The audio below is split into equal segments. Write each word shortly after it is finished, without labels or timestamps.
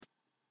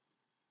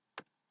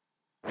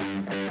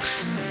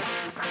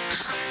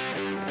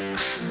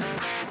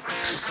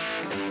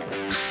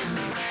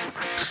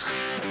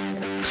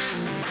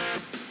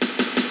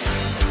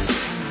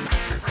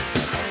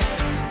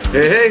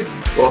Hey,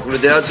 welcome to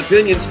Dad's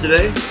Opinions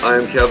today.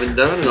 I'm Kevin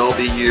Dunn, and I'll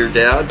be your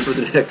dad for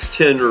the next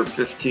 10 or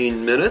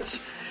 15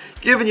 minutes,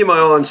 giving you my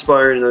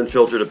awe-inspiring and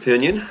unfiltered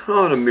opinion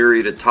on a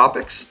myriad of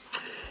topics.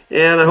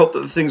 And I hope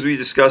that the things we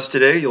discuss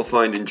today you'll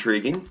find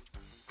intriguing.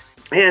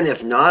 And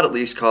if not, at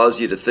least cause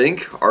you to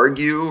think,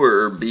 argue,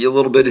 or be a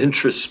little bit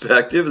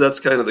introspective. That's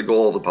kind of the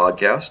goal of the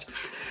podcast.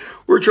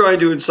 We're trying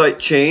to incite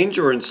change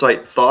or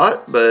incite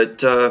thought,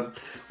 but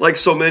like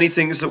so many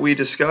things that we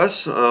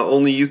discuss,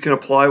 only you can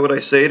apply what I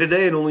say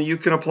today, and only you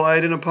can apply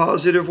it in a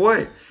positive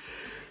way.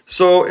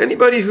 So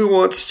anybody who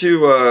wants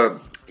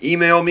to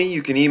email me,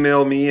 you can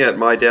email me at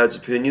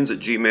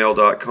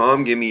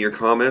mydadsopinions@gmail.com. Give me your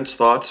comments,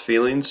 thoughts,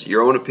 feelings,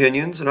 your own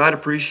opinions, and I'd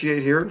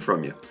appreciate hearing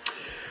from you.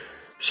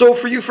 So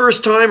for you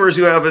first-timers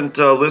who haven't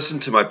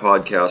listened to my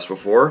podcast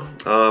before,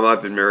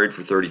 I've been married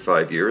for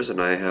 35 years, and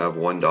I have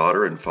one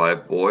daughter and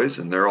 5 boys,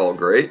 and they're all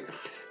great.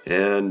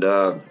 And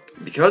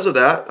because of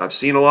that, I've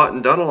seen a lot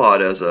and done a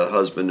lot as a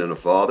husband and a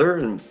father,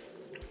 and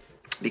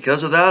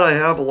because of that, I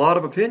have a lot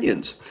of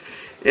opinions.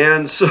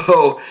 And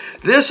so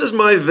this is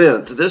my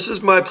vent. This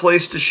is my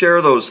place to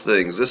share those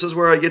things. This is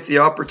where I get the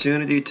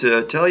opportunity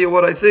to tell you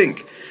what I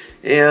think.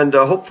 And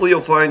hopefully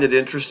you'll find it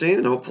interesting,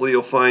 and hopefully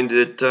you'll find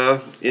it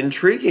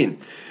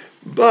intriguing.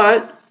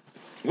 But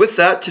with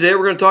that, today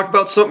we're going to talk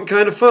about something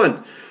kind of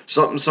fun,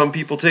 something some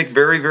people take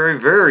very, very,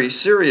 very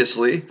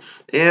seriously,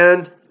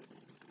 and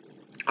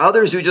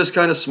others who just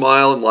kind of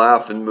smile and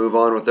laugh and move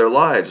on with their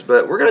lives.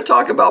 But we're going to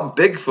talk about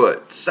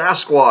Bigfoot,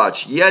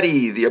 Sasquatch,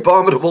 Yeti, the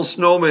abominable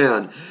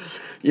snowman,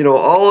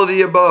 all of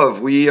the above.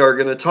 We are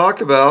going to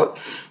talk about,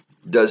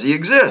 does he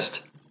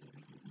exist?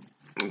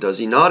 Does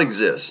he not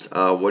exist?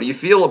 What do you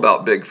feel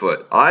about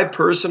Bigfoot? I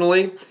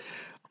personally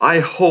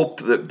hope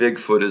that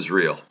Bigfoot is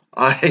real.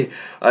 I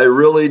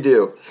really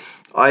do.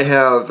 I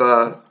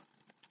have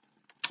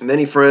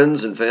many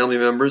friends and family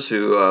members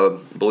who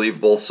believe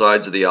both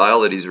sides of the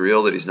aisle, that he's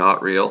real, that he's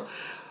not real.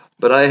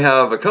 But I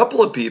have a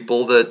couple of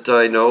people that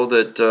I know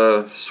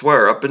that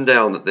swear up and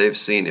down that they've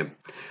seen him.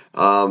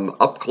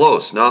 Up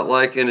close, not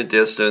like in a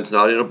distance,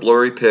 not in a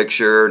blurry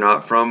picture,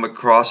 not from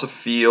across a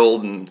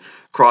field and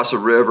across a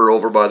river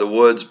over by the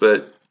woods,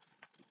 but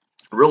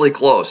really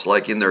close,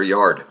 like in their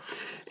yard.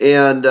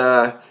 And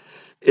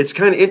it's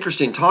kind of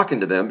interesting talking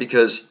to them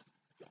because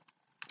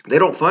they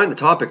don't find the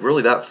topic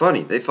really that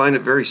funny. They find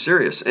it very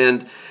serious.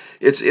 And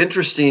it's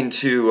interesting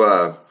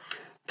to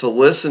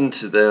listen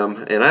to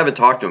them. And I haven't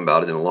talked to them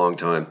about it in a long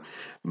time,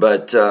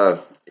 but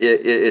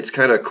it's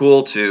kind of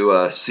cool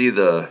to see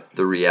the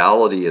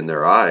reality in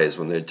their eyes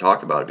when they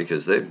talk about it,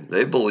 because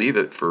they believe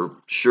it for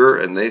sure,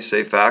 and they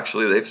say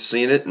factually they've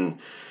seen it, and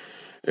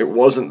it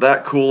wasn't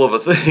that cool of a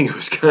thing. It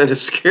was kind of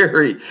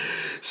scary.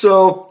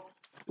 So,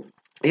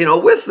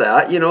 with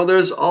that,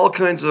 there's all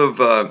kinds of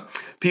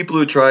people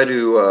who try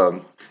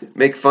to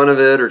make fun of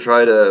it or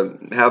try to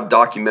have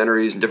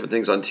documentaries and different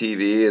things on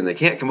TV, and they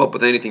can't come up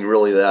with anything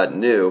really that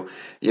new.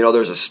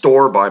 There's a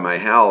store by my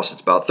house.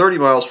 It's about 30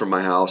 miles from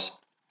my house,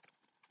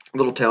 a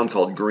little town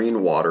called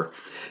Greenwater,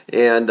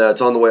 and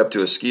it's on the way up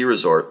to a ski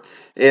resort.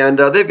 And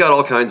they've got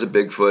all kinds of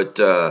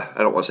Bigfoot,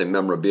 I don't want to say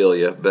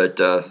memorabilia,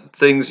 but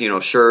things,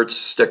 shirts,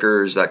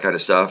 stickers, that kind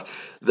of stuff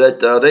that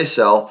they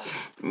sell.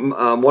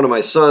 One of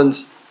my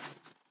sons,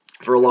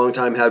 for a long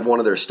time, had one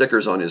of their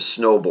stickers on his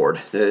snowboard.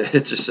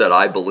 It just said,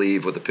 "I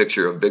believe," with a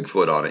picture of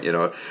Bigfoot on it.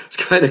 It's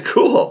kind of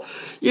cool.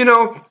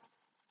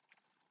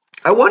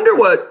 I wonder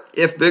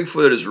if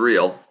Bigfoot is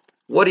real,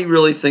 what he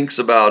really thinks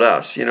about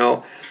us.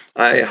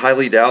 I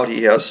highly doubt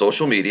he has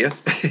social media,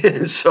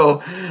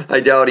 so I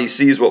doubt he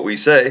sees what we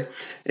say,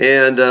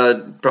 and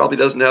probably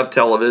doesn't have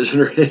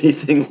television or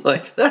anything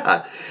like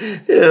that.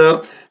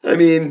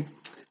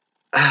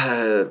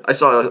 I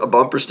saw a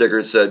bumper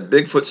sticker that said,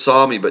 "Bigfoot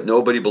saw me, but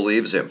nobody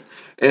believes him."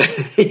 And,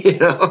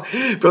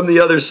 from the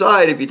other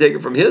side, if you take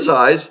it from his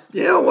eyes,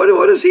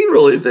 what does he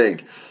really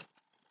think?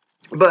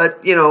 But,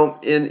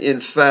 in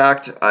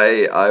fact,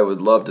 I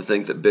would love to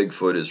think that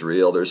Bigfoot is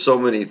real. There's so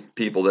many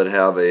people that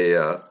have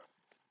a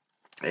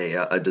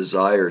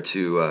desire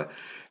to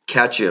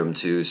catch him,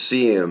 to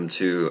see him,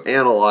 to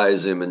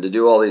analyze him, and to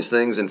do all these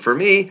things. And for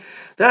me,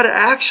 that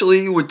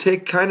actually would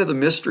take kind of the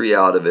mystery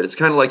out of it. It's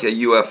kind of like a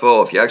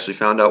UFO. If you actually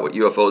found out what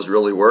UFOs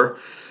really were,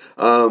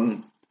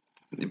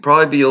 you'd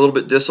probably be a little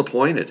bit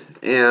disappointed,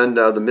 and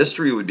the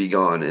mystery would be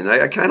gone. And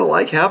I kind of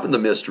like having the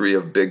mystery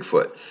of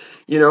Bigfoot.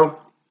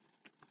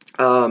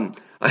 I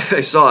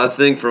saw a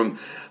thing from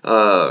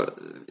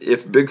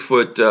if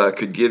Bigfoot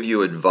could give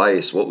you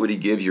advice, what would he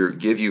give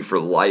you for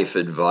life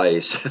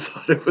advice? I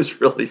thought it was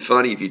really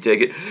funny if you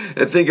take it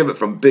and think of it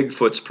from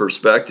Bigfoot's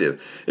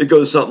perspective. It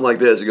goes something like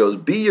this. It goes,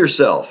 "Be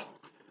yourself.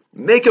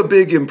 Make a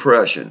big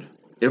impression.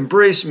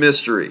 Embrace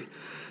mystery.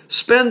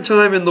 Spend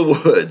time in the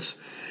woods.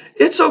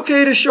 It's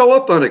okay to show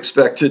up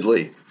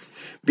unexpectedly.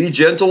 Be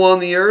gentle on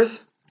the earth.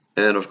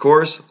 And, of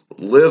course,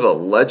 live a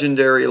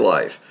legendary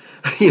life."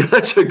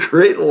 That's a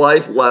great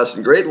life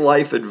lesson, great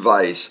life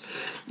advice.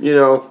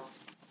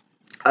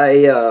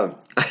 I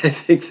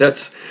think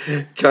that's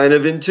kind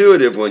of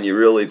intuitive when you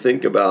really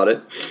think about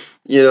it.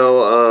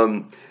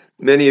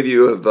 Many of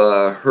you have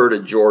heard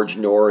of George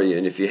Norrie,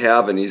 and if you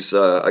haven't, he's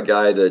a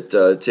guy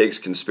that takes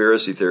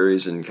conspiracy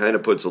theories and kind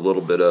of puts a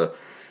little bit of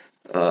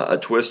a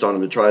twist on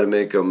them to try to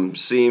make them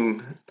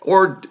seem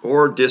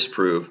or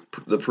disprove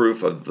the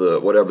proof of the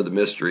whatever the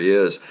mystery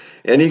is.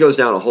 And he goes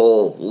down a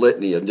whole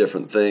litany of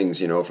different things,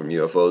 from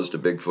UFOs to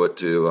Bigfoot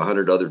to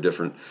 100 other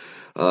different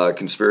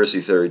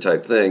conspiracy theory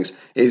type things.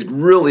 He's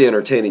really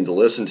entertaining to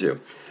listen to.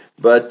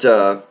 But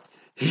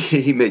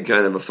he made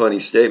kind of a funny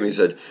statement. He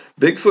said,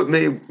 Bigfoot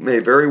may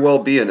very well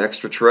be an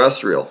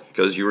extraterrestrial,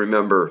 because you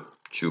remember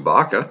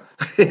Chewbacca.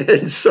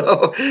 And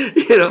so,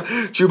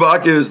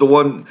 Chewbacca is the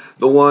one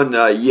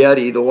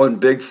Yeti, the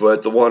one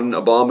Bigfoot, the one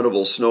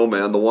abominable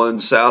snowman, the one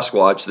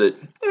Sasquatch that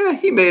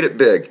he made it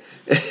big.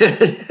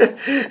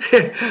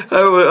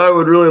 I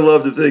would really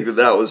love to think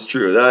that was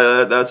true.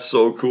 That's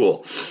so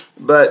cool.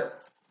 But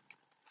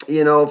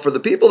for the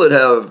people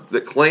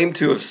that claim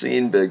to have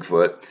seen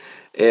Bigfoot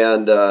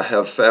and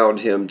have found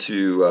him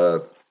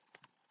to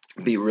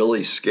be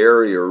really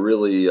scary or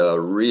really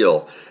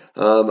real,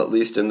 at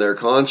least in their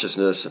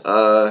consciousness,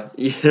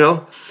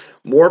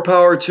 more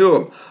power to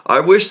them.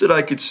 I wish that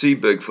I could see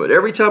Bigfoot.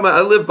 Every time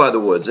I live by the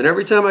woods, and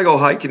every time I go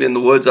hiking in the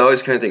woods, I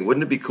always kind of think,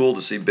 wouldn't it be cool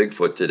to see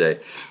Bigfoot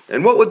today?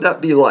 And what would that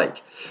be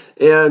like?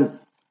 And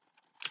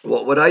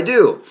what would I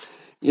do?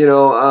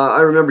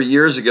 I remember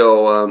years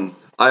ago,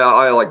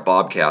 I like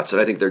bobcats,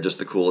 and I think they're just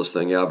the coolest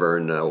thing ever.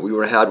 And we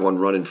had one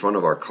run in front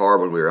of our car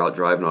when we were out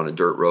driving on a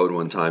dirt road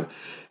one time.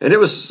 And it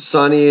was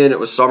sunny, and it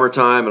was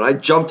summertime, and I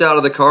jumped out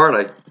of the car,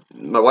 and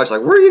my wife's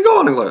like, where are you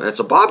going? I'm like,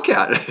 it's a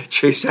bobcat. And I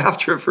chased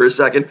after it for a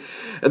second.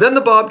 And then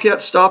the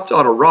bobcat stopped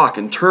on a rock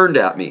and turned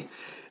at me.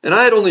 And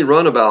I had only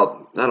run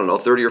about,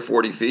 30 or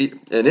 40 feet.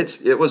 And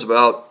it was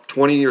about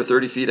 20 or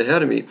 30 feet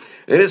ahead of me.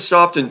 And it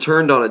stopped and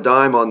turned on a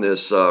dime on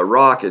this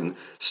rock and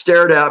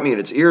stared at me. And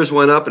its ears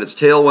went up and its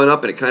tail went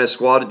up. And it kind of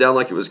squatted down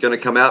like it was going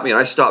to come at me. And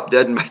I stopped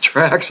dead in my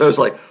tracks. I was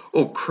like,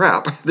 oh,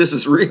 crap, this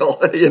is real,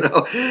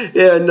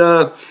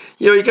 And,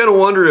 you kind of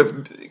wonder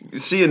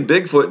if seeing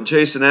Bigfoot and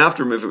chasing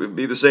after him, if it would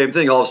be the same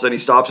thing. All of a sudden he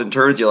stops and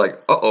turns. You're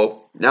like,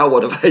 uh-oh, now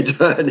what have I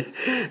done?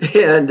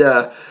 And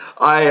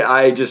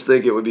I just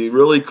think it would be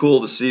really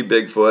cool to see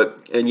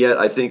Bigfoot. And yet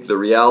I think the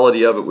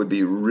reality of it would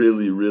be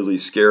really, really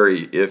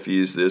scary if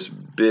he's this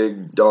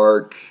big,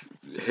 dark,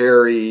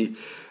 hairy,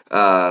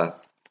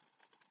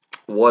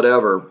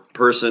 whatever,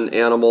 person,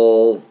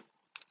 animal,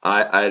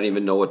 I don't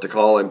even know what to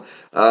call him,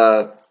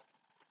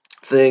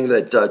 thing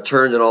that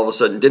turned and all of a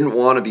sudden didn't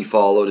want to be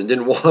followed and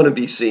didn't want to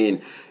be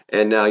seen,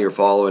 and now you're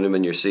following him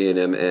and you're seeing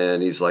him,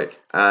 and he's like,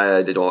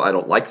 I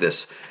don't like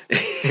this.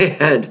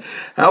 And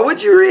how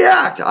would you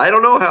react? I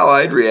don't know how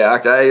I'd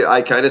react.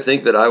 I kind of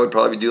think that I would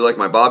probably do like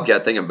my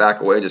bobcat thing and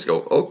back away and just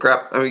go, oh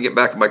crap, I'm gonna get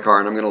back in my car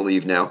and I'm gonna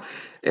leave now,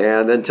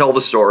 and then tell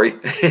the story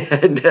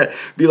and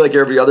be like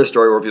every other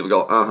story where people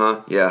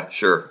go, yeah,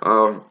 sure,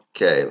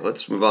 okay,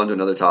 let's move on to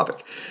another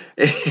topic.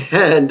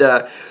 And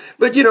but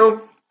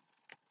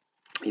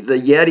the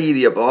Yeti,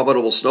 the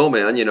abominable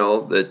snowman,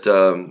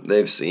 that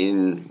they've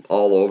seen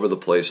all over the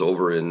place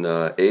over in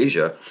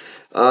Asia.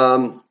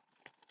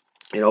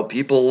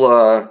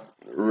 People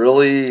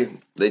really,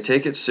 they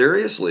take it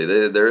seriously.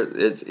 The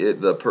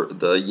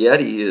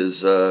Yeti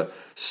is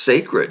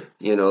sacred.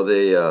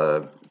 They I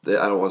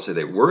don't want to say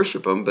they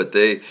worship him, but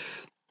they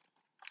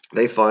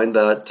find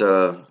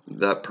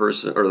that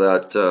person or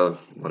that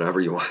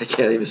whatever you want, I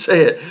can't even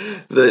say it,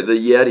 the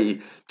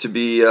Yeti to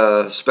be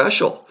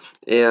special.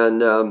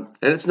 And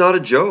it's not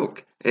a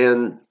joke,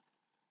 and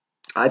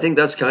I think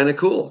that's kind of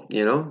cool.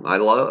 I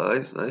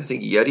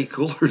think Yeti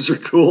coolers are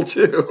cool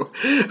too,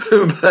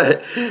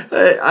 but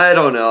I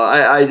don't know.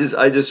 I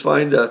just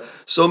find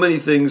so many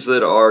things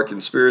that are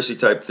conspiracy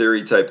type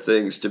theory type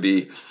things to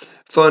be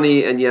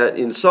funny, and yet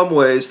in some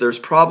ways there's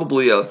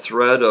probably a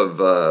thread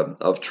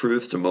of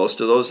truth to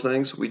most of those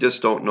things. We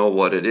just don't know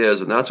what it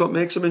is, and that's what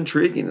makes them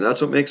intriguing, and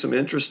that's what makes them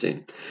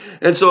interesting.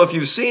 And so if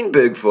you've seen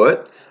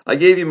Bigfoot, I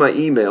gave you my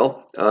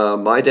email,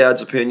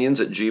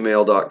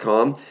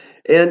 mydadsopinions@gmail.com,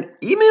 and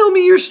email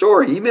me your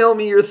story, email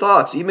me your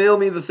thoughts, email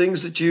me the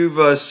things that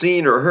you've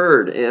seen or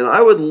heard, and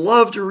I would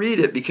love to read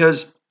it,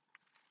 because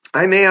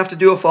I may have to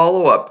do a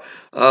follow-up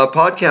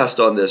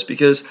podcast on this,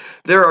 because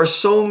there are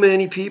so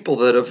many people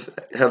that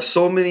have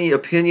so many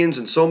opinions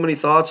and so many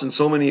thoughts and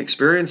so many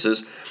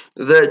experiences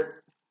that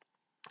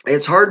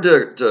it's hard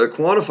to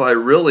quantify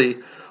really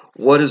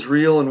what is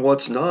real and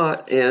what's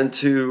not, and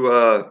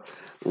to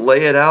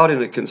lay it out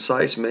in a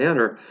concise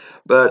manner.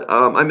 But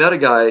I met a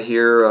guy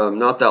here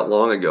not that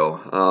long ago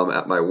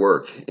at my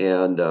work,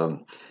 and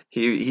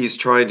he's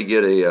trying to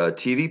get a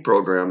TV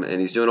program,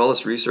 and he's doing all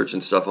this research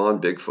and stuff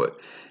on Bigfoot.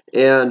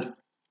 And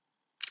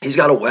he's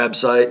got a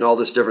website and all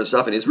this different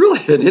stuff, and he's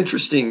really an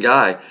interesting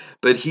guy,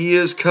 but he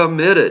is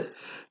committed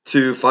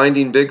to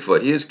finding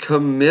Bigfoot. He is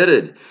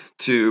committed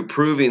to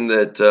proving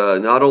that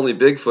not only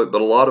Bigfoot,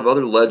 but a lot of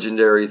other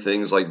legendary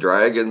things like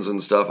dragons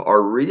and stuff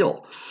are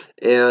real,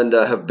 and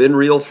have been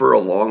real for a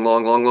long,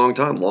 long, long, long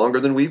time,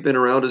 longer than we've been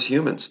around as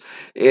humans.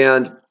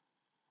 And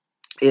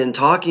in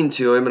talking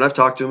to him, and I've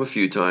talked to him a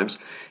few times,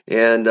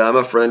 and I'm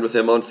a friend with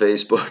him on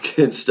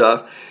Facebook and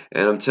stuff,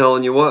 and I'm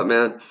telling you what,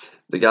 man,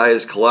 the guy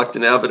is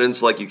collecting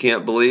evidence like you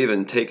can't believe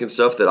and taking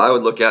stuff that I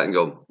would look at and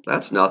go,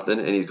 that's nothing.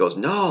 And he goes,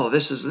 no,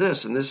 this is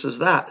this and this is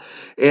that.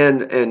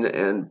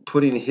 And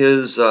putting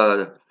his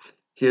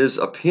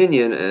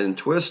opinion and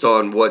twist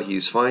on what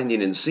he's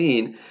finding and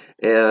seeing.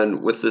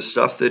 And with the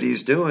stuff that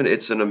he's doing,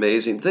 it's an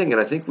amazing thing. And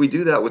I think we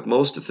do that with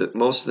most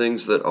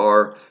things that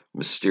are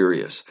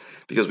mysterious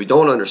because we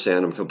don't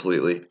understand them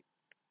completely.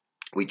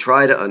 We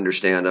try to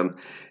understand them.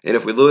 And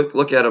if we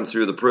look at them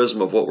through the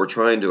prism of what we're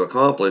trying to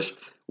accomplish,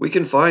 we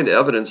can find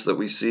evidence that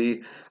we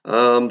see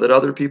that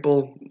other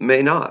people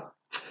may not.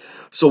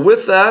 So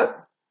with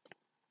that,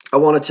 I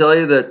want to tell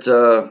you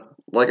that,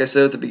 like I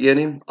said at the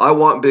beginning, I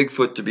want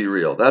Bigfoot to be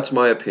real. That's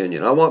my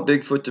opinion. I want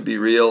Bigfoot to be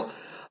real.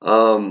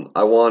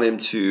 I want him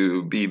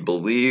to be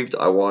believed.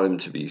 I want him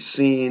to be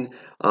seen.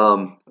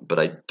 But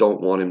I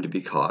don't want him to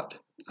be caught.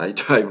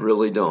 I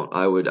really don't.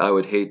 I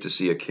would hate to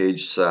see a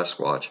caged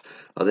Sasquatch.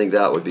 I think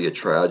that would be a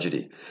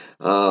tragedy.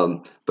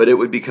 But it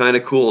would be kind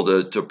of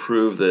cool to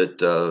prove that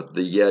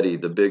the Yeti,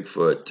 the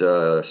Bigfoot,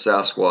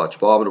 Sasquatch,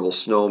 Abominable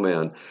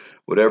Snowman,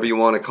 whatever you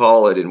want to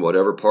call it in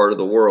whatever part of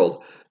the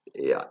world,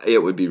 yeah, it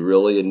would be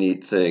really a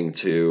neat thing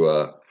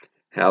to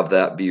have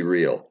that be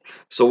real.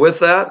 So with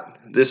that,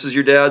 this is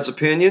your dad's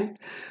opinion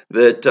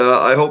that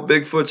I hope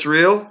Bigfoot's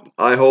real.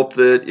 I hope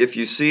that if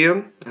you see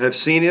him, have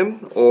seen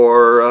him,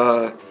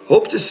 or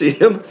hope to see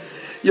him,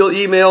 you'll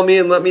email me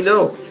and let me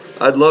know.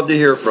 I'd love to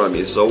hear from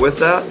you. So with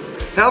that,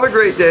 have a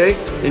great day.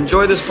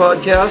 Enjoy this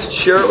podcast.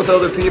 Share it with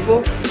other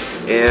people.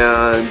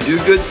 And do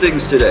good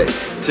things today.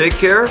 Take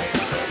care.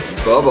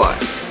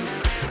 Bye-bye.